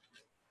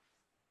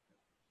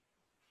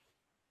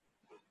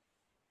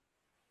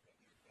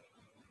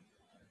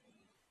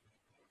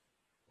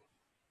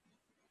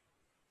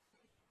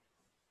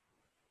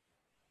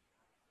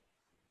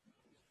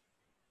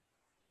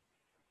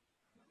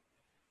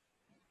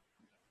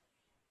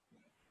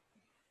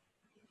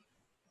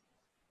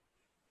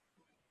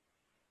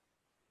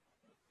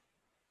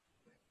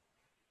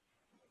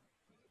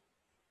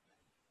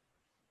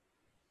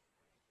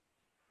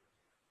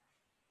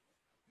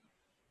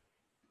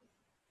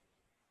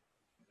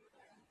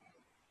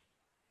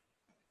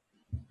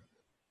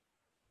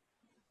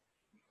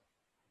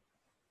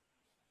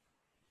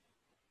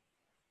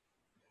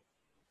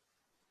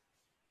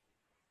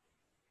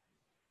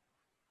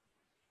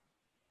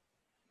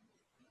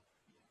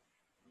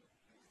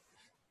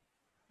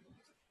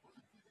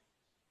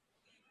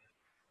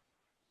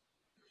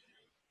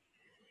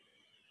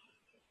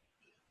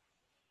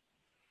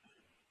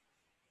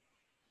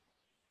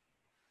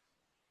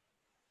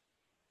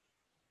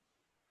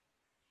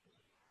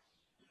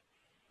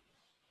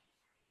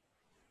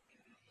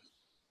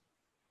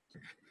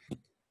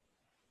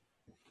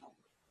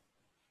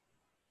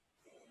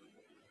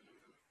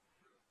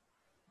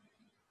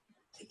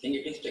 I think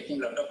it is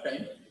taking a lot of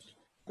time.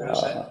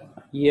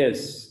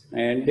 Yes,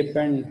 and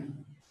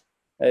depend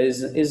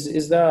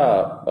is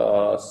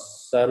the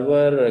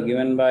server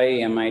given by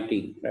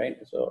MIT, right?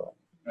 So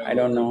I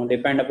don't know.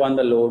 Depend upon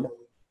the load,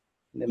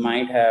 they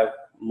might have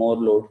more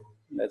load.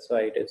 That's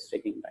why it is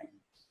taking time.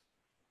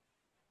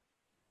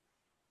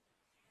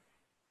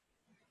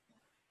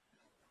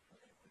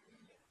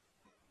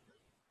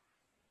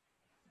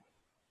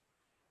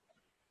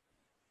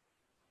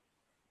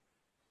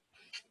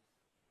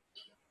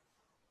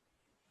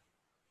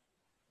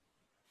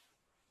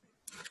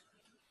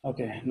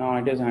 Okay, now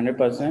it is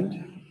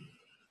 100%.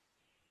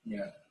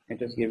 Yeah.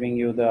 It is giving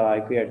you the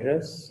IP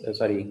address,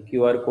 sorry,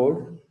 QR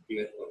code.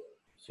 QR code.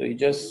 So you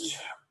just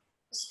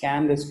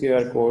scan this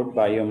QR code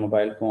by your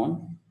mobile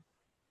phone.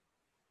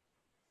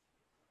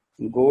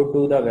 Go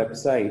to the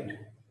website.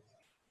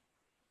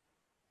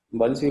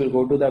 Once you will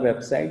go to the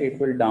website, it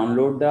will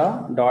download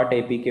the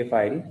 .apk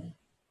file.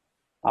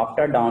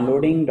 After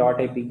downloading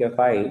 .apk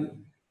file,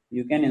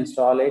 you can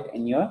install it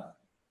in your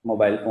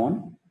mobile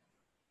phone.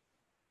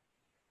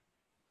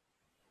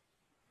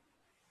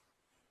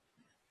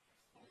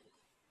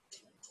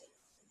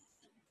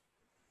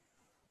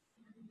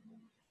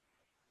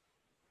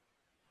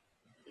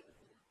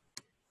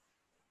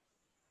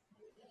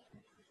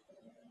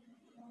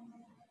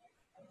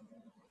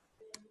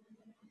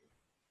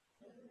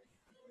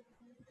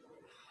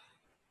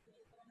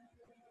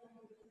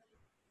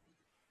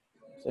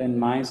 So in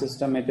my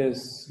system, it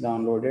is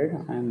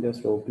downloaded. I am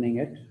just opening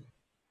it.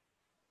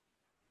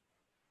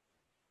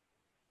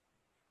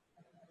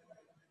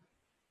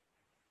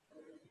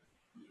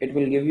 It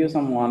will give you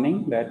some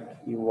warning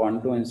that you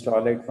want to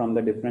install it from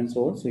the different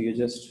source. So you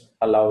just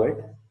allow it.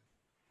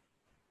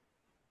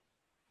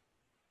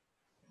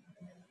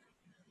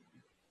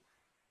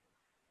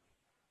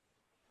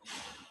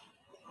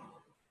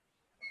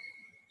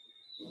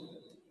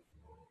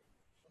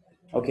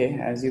 Okay,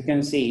 as you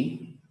can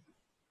see,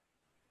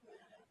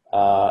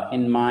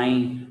 in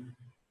my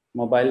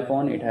mobile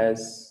phone, it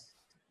has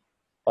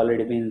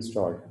already been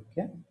installed.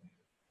 Okay,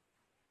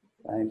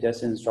 I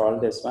just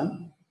installed this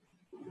one.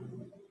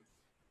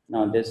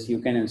 Now this you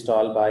can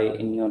install by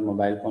in your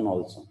mobile phone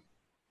also.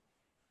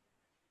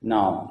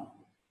 Now,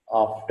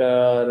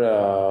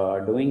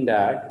 after doing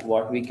that,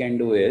 what we can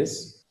do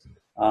is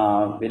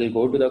we'll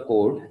go to the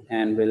code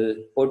and we'll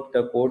put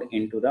the code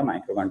into the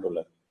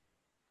microcontroller,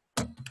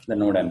 the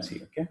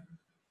NodeMCU. Okay.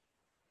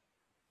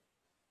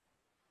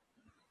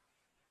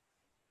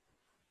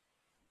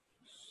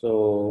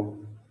 So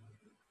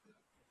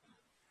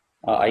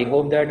I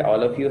hope that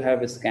all of you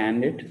have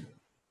scanned it.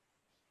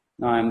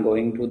 Now I'm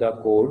going to the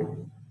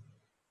code.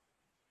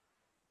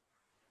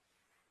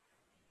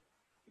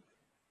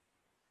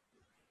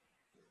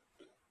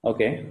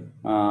 Okay,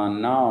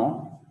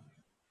 now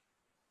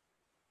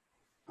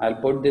I'll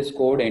put this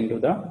code into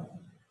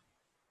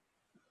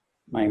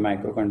my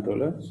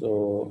microcontroller.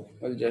 So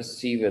we'll just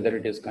see whether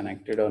it is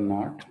connected or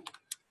not.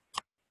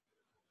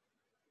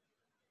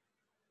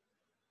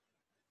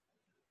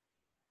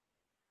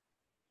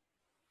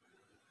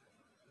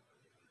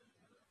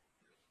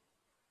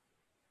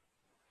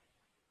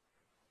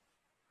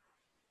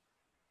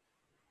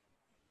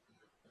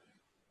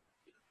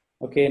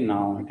 Okay,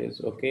 now it is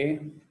okay.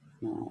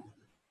 Now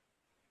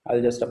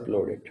I'll just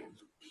upload it.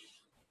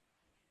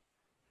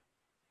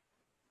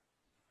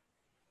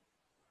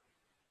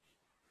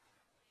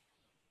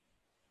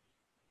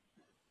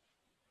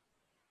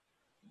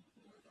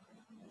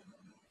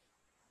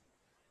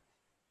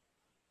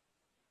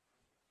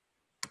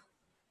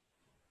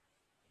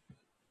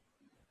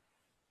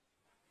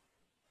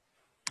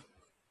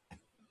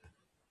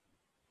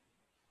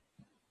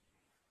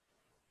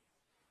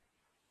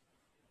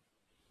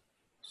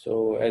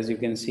 So as you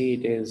can see,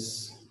 it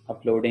is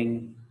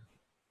uploading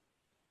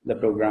the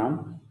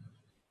program.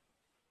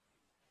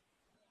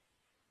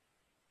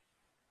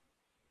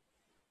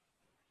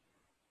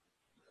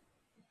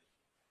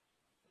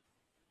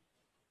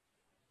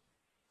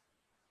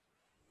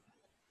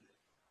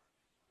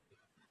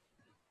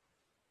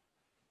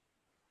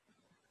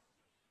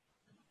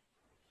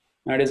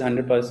 Now it is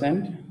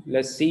 100%.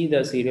 Let's see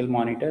the serial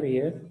monitor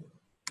here.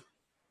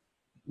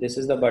 This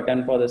is the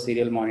button for the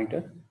serial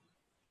monitor.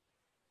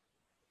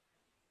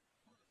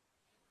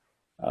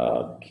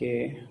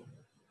 Okay.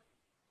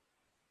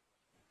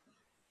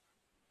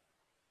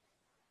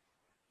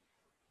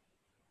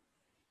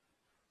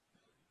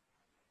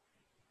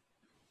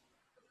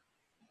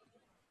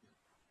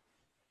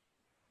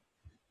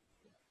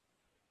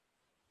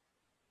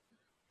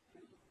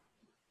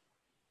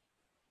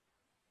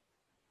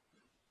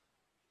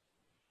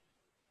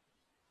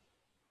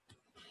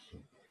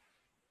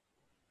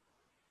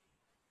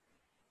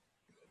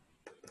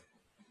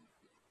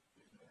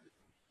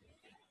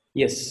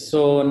 Yes,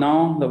 so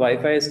now the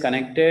Wi-Fi is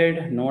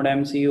connected.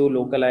 NodeMCU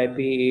local IP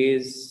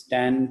is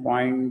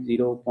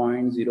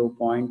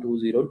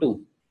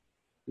 10.0.0.202.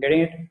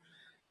 Getting it?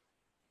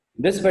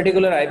 This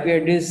particular IP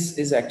address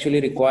is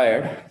actually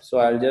required. So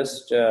I'll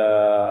just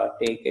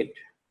take it,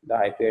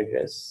 the IP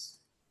address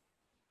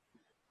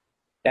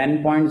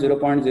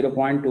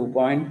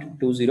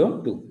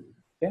 10.0.0.2.202.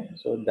 Okay,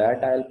 so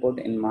that I'll put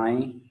in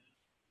my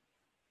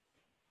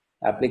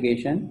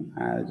application.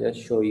 I'll just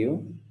show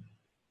you.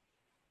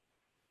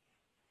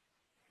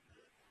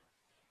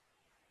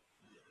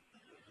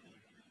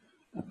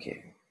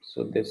 Okay,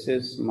 so this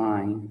is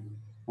my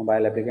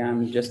mobile application.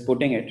 I'm just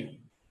putting it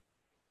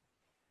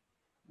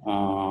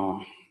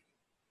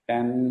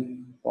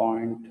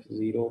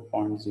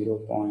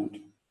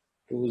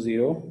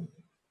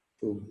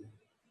 10.0.0.202,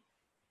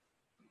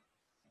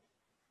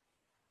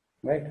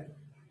 right?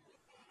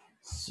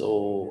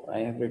 So I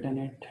have written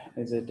it.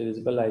 Is it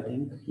visible? I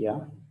think,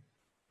 yeah,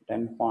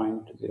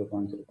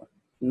 10.0.0.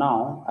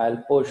 Now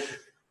I'll push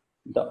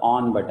the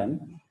on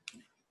button.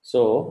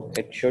 So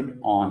it should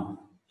on,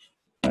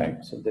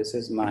 right? So this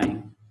is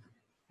my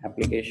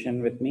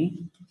application with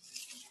me,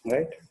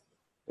 right?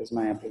 This is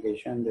my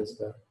application. This is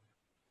the,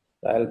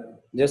 I'll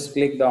just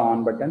click the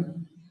on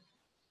button.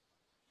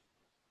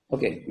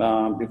 Okay,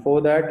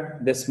 before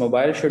that, this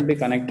mobile should be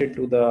connected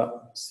to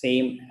the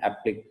same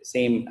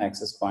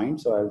access point.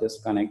 So I'll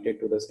just connect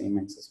it to the same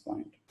access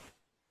point.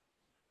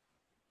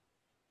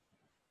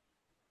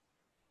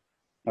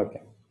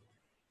 Okay,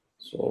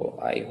 so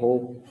I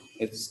hope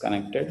it's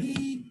connected.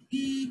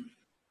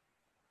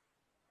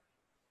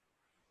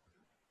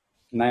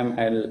 Now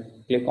I'll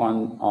click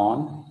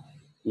on.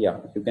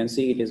 Yeah, you can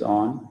see it is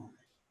on.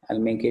 I'll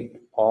make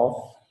it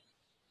off.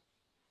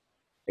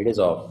 It is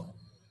off.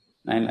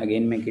 And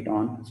again make it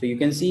on. So you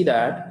can see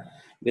that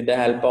with the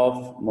help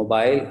of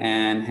mobile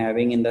and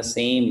having in the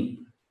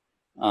same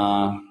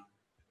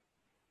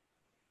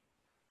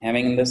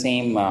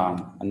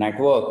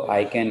network,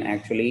 I can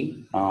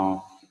actually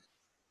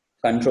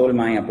control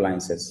my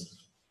appliances.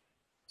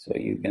 So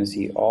you can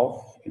see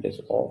off, it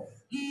is off.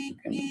 You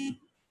can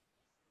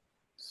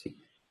see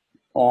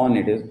on,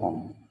 it is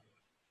on.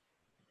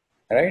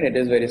 Right? It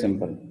is very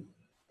simple.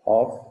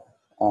 Off,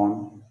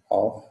 on,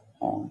 off,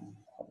 on.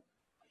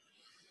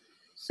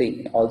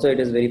 See, also it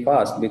is very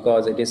fast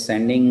because it is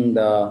sending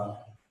the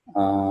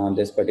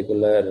this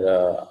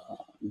particular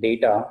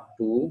data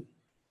to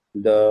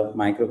the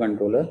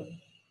microcontroller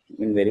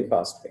in very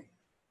fast way.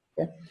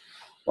 Okay.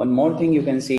 One more thing you can see